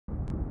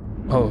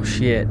Oh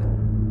shit.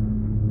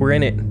 We're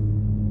in it.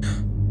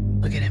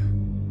 Look at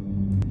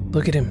him.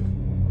 Look at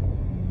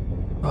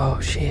him. Oh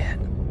shit.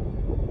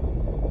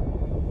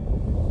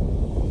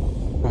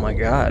 Oh my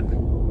god.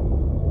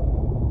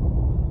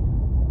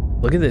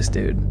 Look at this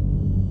dude.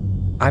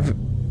 I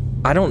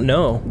don't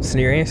know,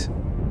 serious.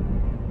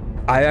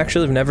 I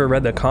actually have never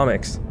read the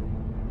comics.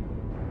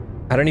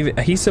 I don't even,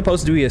 he's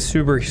supposed to be a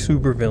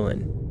super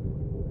villain.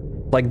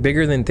 Like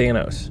bigger than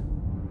Thanos.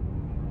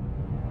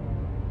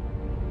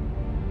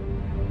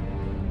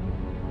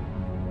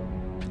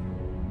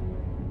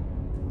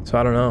 So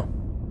I don't know.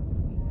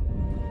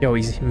 Yo,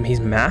 he's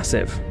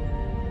massive.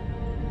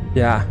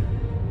 Yeah.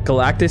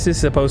 Galactus is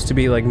supposed to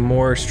be like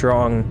more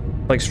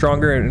strong, like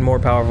stronger and more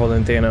powerful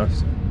than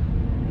Thanos.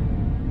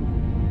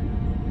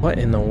 What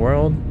in the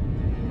world?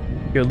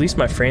 Yo, at least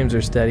my frames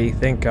are steady,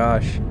 thank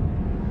gosh.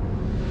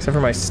 Except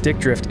for my stick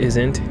drift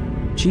isn't.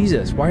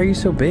 Jesus, why are you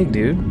so big,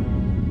 dude?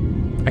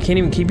 I can't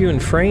even keep you in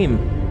frame.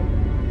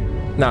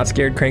 Not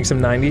scared, crank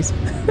some 90s.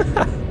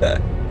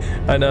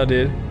 I know,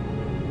 dude.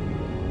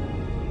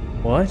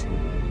 What?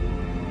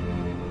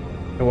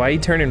 Why are you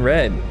turning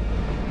red?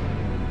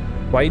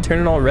 Why are you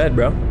turning all red,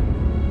 bro?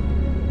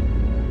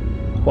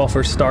 Well,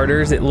 for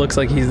starters, it looks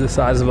like he's the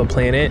size of a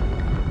planet.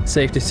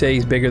 Safe to say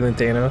he's bigger than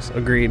Thanos.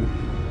 Agreed.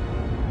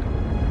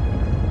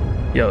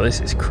 Yo,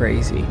 this is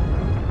crazy.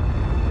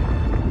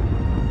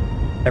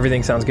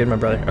 Everything sounds good, my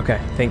brother. Okay,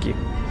 thank you.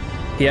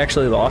 He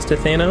actually lost to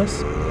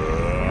Thanos?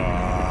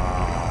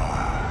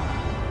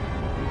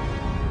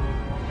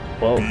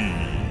 Whoa.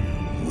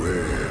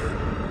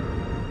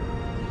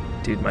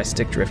 Dude, my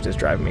stick drift is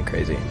driving me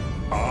crazy.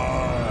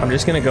 I'm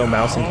just gonna go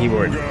mouse and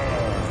keyboard.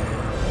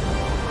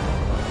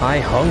 I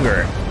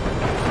hunger.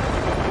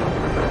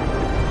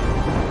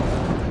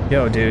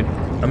 Yo, dude,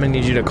 I'm gonna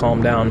need you to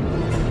calm down.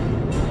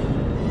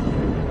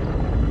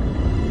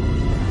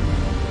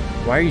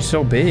 Why are you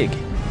so big?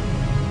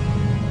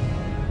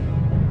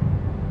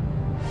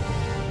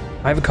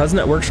 I have a cousin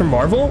that works for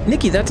Marvel?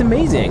 Nikki, that's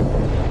amazing.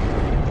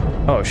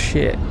 Oh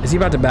shit. Is he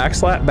about to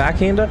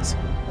backhand us?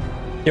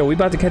 Yo, we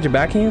about to catch a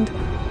backhand?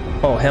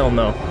 Oh, hell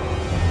no.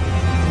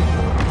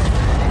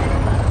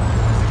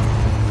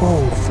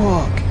 Oh,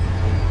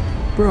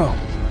 fuck. Bro.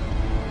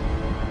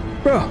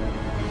 Bro.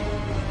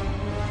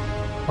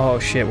 Oh,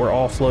 shit, we're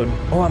all floating.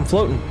 Oh, I'm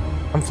floating.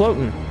 I'm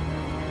floating.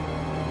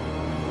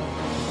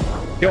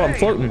 Yo, I'm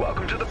floating.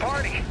 Welcome to the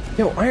party.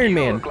 Yo, Iron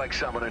Man. You look like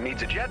someone who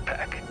needs a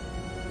jetpack.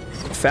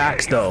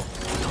 Facts, though.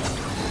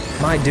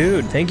 My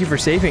dude, thank you for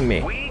saving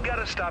me. We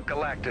gotta stop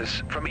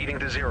Galactus from eating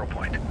the 0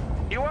 point.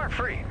 You are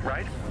free,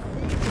 right?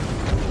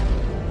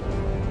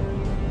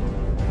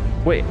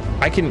 Wait,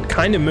 I can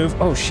kind of move.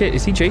 Oh shit,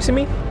 is he chasing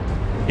me?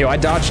 Yo, I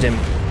dodged him.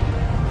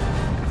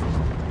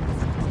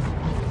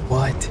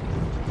 What?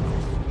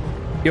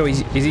 Yo,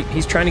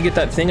 he's trying to get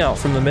that thing out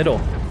from the middle.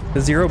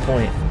 The 0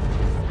 point.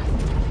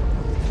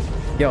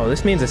 Yo,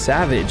 this man's a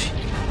savage.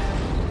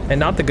 And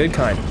not the good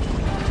kind.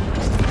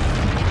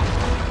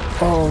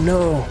 Oh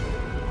no.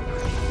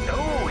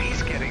 Oh,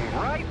 he's getting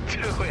right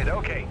to it.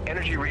 Okay,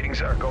 energy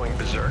readings are going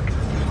berserk.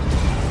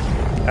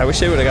 I wish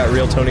they would have got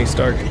real Tony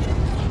Stark.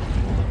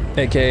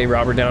 AKA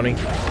Robert Downey.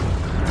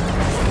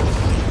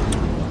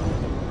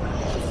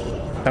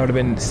 That would have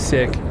been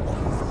sick.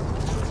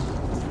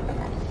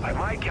 By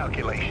my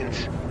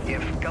calculations,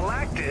 if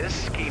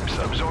Galactus keeps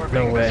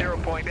absorbing the 0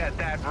 point at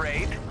that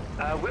rate,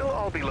 we'll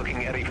all be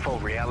looking at a full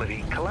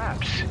reality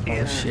collapse.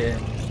 Oh shit.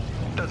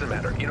 Doesn't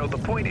matter. You know, the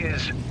point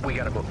is, we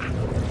gotta move.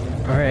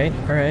 Alright,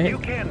 alright. You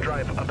can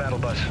drive a battle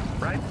bus,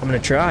 right? I'm gonna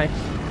try.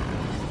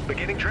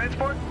 Beginning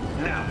transport?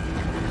 Now.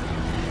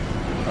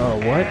 Oh,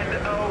 what?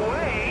 And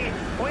away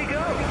we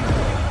go.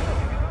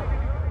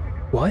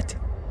 What?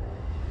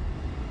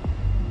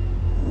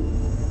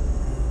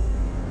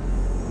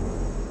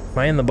 Am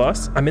I in the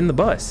bus? I'm in the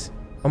bus.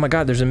 Oh my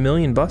god, there's a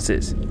million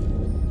buses.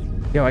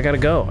 Yo, I gotta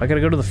go. I gotta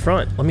go to the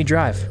front. Let me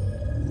drive.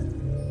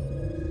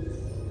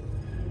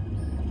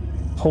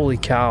 Holy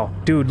cow.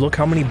 Dude, look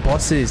how many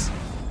buses.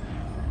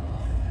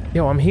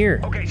 Yo, I'm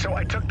here. Okay, so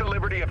I took the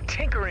liberty of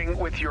tinkering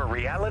with your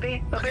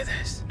reality. Look at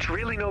this. It's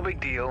really no big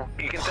deal.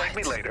 You can thank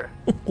me later.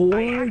 What?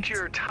 I hacked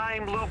your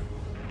time loop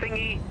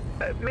thingy,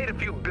 made a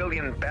few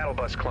billion battle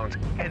bus clones,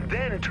 and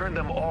then turned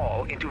them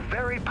all into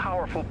very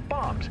powerful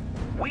bombs.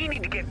 We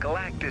need to get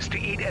Galactus to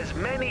eat as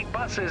many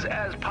buses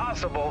as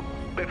possible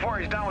before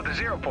he's done with the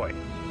 0 point.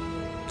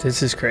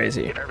 This is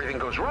crazy. If everything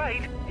goes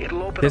right,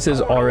 it'll open This up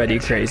is already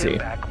crazy.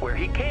 back where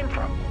he came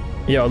from.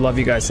 Yo, I love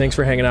you guys. Thanks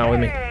for hanging out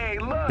with me. Hey,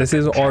 look, This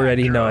is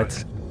already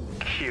nuts.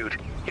 Cute.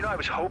 You know, I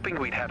was hoping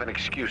we'd have an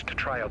excuse to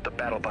try out the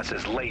battle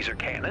bus's laser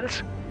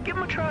cannons. Give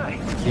them a try.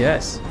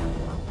 Yes.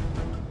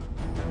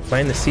 Am I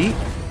in the seat?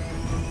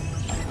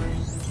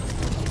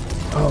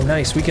 Oh,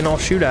 nice. We can all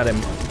shoot at him.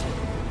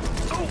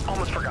 Oh,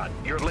 almost forgot.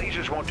 Your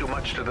lasers won't do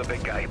much to the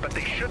big guy, but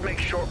they should make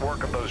short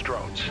work of those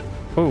drones.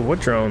 Oh, what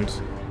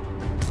drones?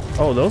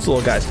 Oh, those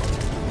little guys.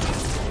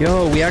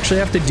 Yo, we actually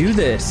have to do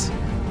this.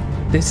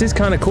 This is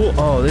kind of cool.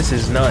 Oh, this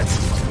is nuts.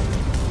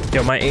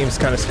 Yo, my aim's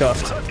kind of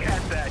scuffed. Look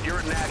at that. You're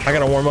a natural. I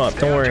gotta warm up.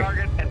 Stay Don't on worry.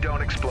 target and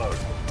don't explode.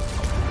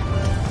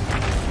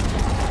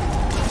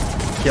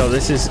 Yo,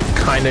 this is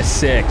kind of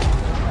sick.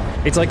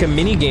 It's like a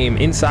mini game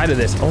inside of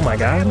this. Oh my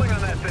god.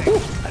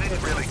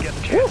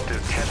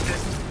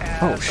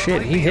 Oh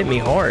shit, he hit me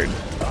hard.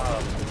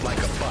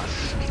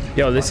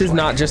 Yo, this is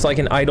not just like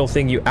an idle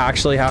thing. You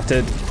actually have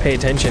to pay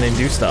attention and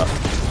do stuff.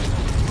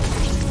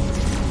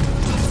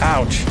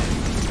 Ouch.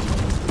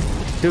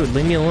 Dude,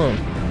 leave me alone.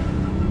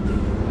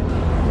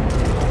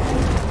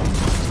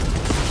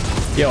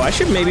 Yo, I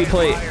should maybe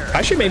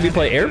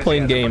play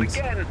airplane games.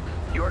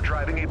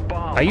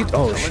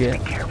 Oh shit.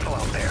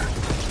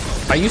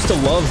 I used to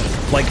love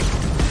like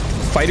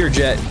fighter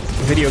jet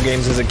video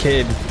games as a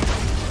kid.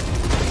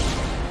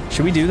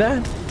 Should we do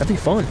that? That'd be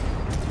fun.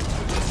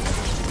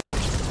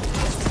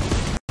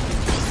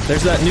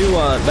 There's that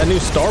new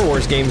Star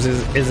Wars games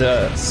is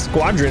a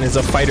Squadron is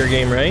a fighter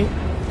game, right?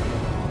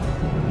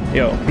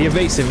 Yo, the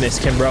evasiveness,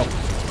 Kimbro.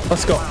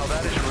 Let's go. Wow,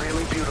 that is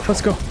really beautiful.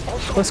 Let's go.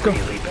 Also Let's go.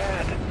 Really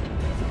bad.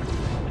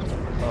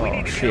 Oh, we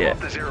need to shit. get off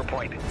the 0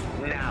 point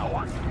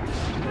now.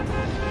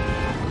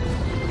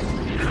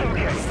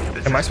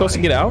 Okay. Am I supposed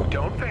to get out?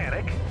 Don't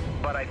panic,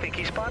 but I think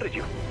he spotted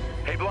you.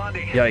 Hey,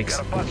 Blondie. Yikes.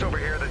 Got a bus over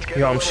here that's getting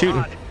Yo, a I'm little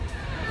shooting.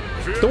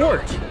 hot.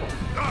 Door.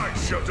 I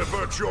shall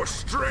divert your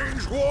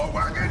strange war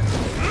wagon.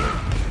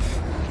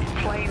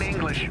 Plain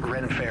English,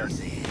 Renfair.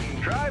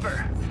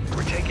 Driver,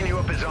 we're taking you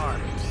up his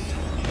arm.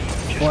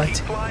 Just What? keep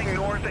flying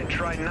north and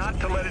try not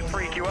to let it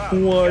freak you out.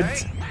 What?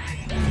 Okay?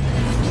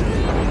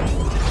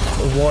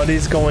 What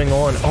is going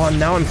on? Oh,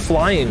 now I'm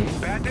flying.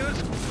 Bad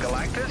news?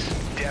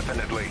 Galactus?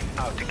 Definitely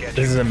out to get This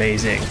you. is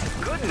amazing.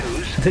 Good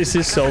news. This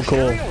is I so got the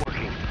cool. stereo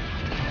working.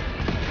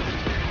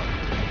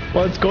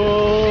 Let's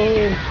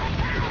go.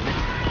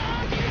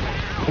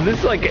 Is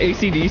this like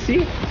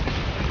AC/DC?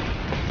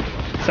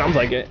 Sounds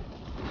like it.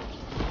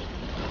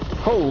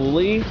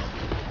 Holy.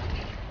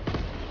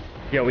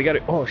 Yo, we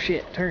gotta. Oh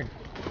shit, turn.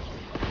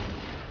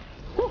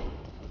 Woo.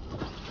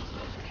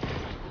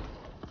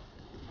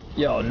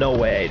 Yo, no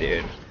way,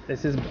 dude.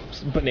 This is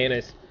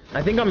bananas.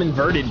 I think I'm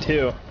inverted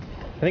too.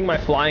 I think my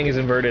flying is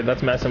inverted.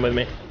 That's messing with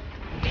me.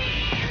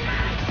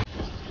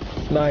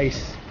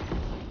 Nice.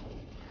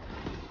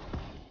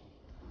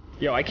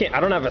 Yo, I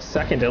don't have a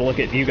second to look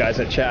at you guys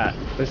at chat.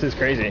 This is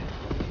crazy.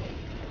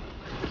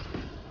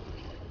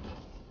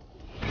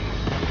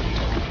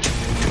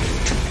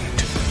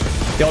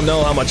 Y'all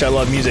know how much I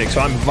love music, so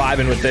I'm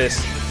vibing with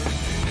this.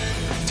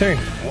 Turn.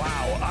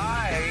 Wow,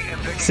 I am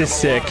picking This is up a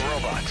sick. lot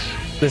of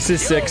robots. This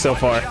is sick so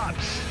far.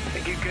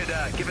 Think you could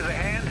give us a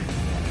hand?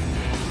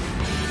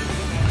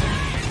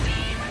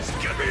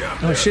 Get me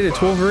up Oh there, shit, it's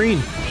Bob.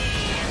 Wolverine.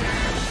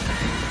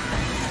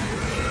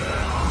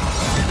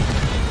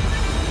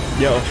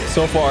 Yo,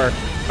 so far,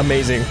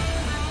 amazing.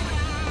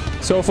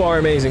 So far,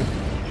 amazing.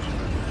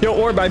 Yo,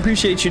 Orb, I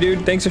appreciate you,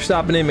 dude. Thanks for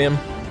stopping in, man.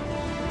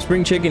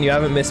 Spring Chicken, you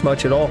haven't missed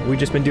much at all. We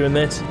just been doing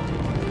this.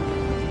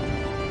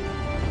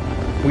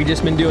 We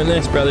just been doing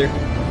this, brother.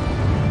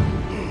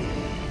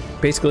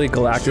 Basically,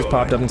 Galactus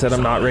popped up and said,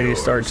 I'm not ready to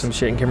start some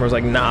shit, and Kimber was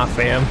like, nah,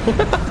 fam.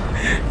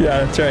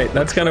 Yeah, that's right.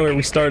 That's kind of where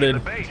we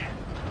started.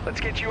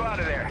 Let's get you out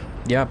of there.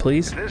 Yeah,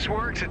 please. If this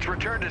works, it's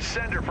return to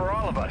sender for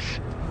all of us.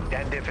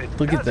 And if it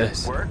Look at doesn't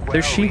this. work,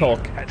 There's well,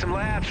 She-Hulk. we had some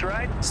laughs,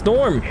 right?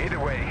 Storm. Either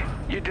way,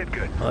 you did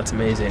good. Oh, that's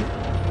amazing.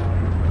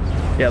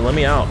 Yeah, let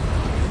me out.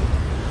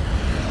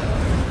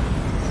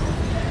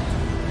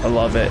 I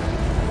love it.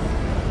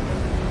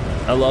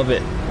 I love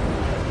it.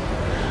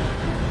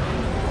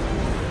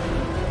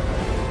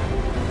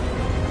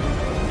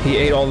 He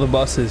ate all the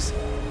buses.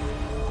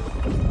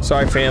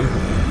 Sorry, fam.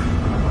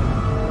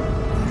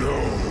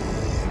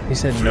 No, He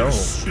said no.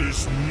 this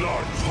is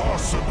not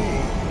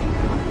possible.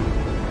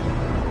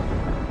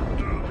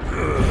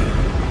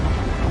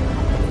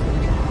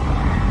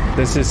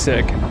 This is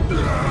sick.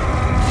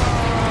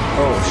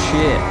 Oh,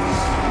 shit.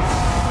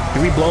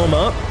 Did we blow him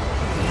up?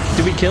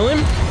 Did we kill him?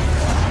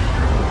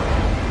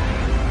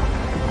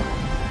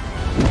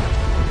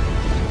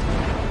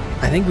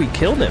 I think we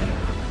killed him.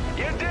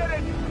 You did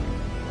it!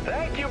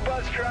 Thank you,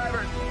 bus driver.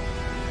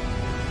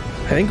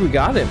 I think we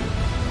got him.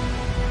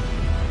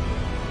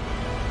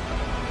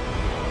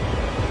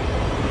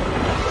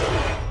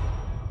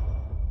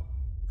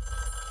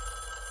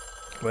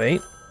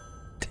 Wait.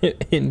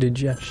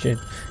 Indigestion.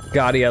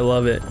 Gotti, I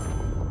love it.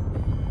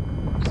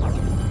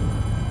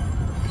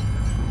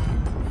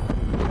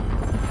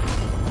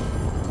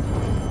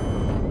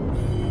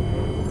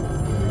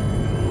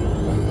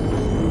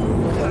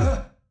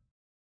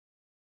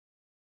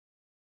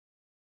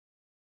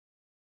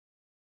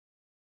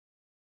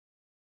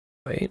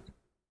 Wait.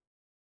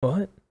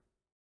 What?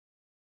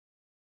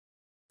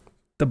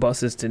 The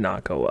buses did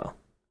not go well.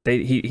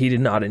 He did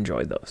not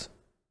enjoy those.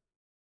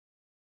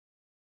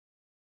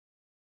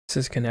 This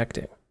is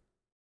connecting.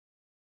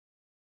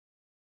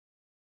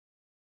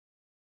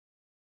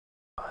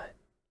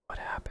 What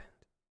happened?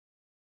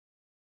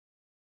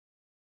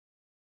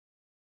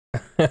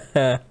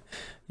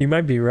 You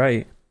might be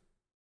right.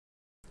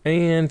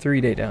 And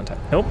 3-day downtime.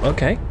 Oh,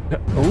 okay.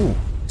 Oh,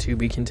 to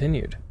be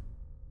continued.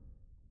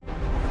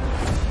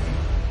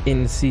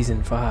 In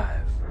season 5.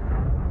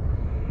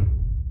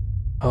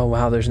 Oh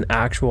wow, there's an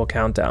actual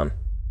countdown.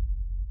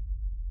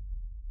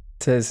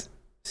 It says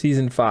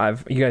season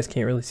 5. You guys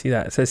can't really see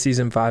that. It says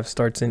season 5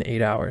 starts in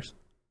 8 hours.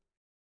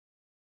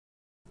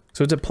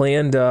 So it's a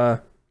planned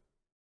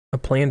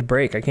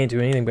break. I can't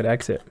do anything but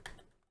exit.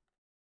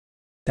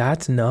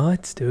 That's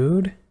nuts,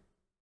 dude.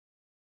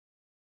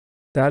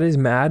 That is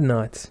mad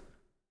nuts.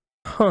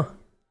 Huh.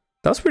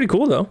 That's pretty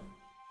cool though.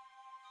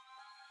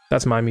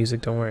 That's my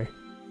music, don't worry.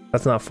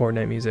 That's not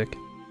Fortnite music.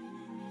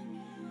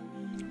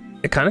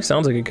 It kind of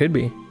sounds like it could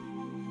be.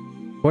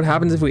 What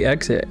happens if we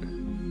exit?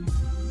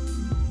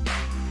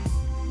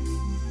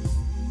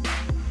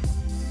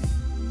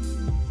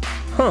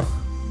 Huh.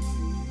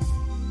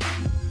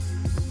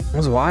 That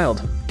was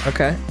wild.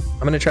 Okay. I'm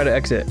gonna try to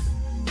exit.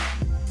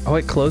 Oh,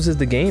 it closes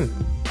the game.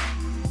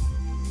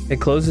 It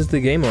closes the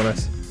game on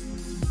us.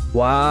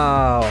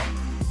 Wow.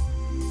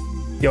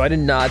 Yo, I did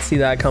not see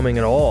that coming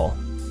at all.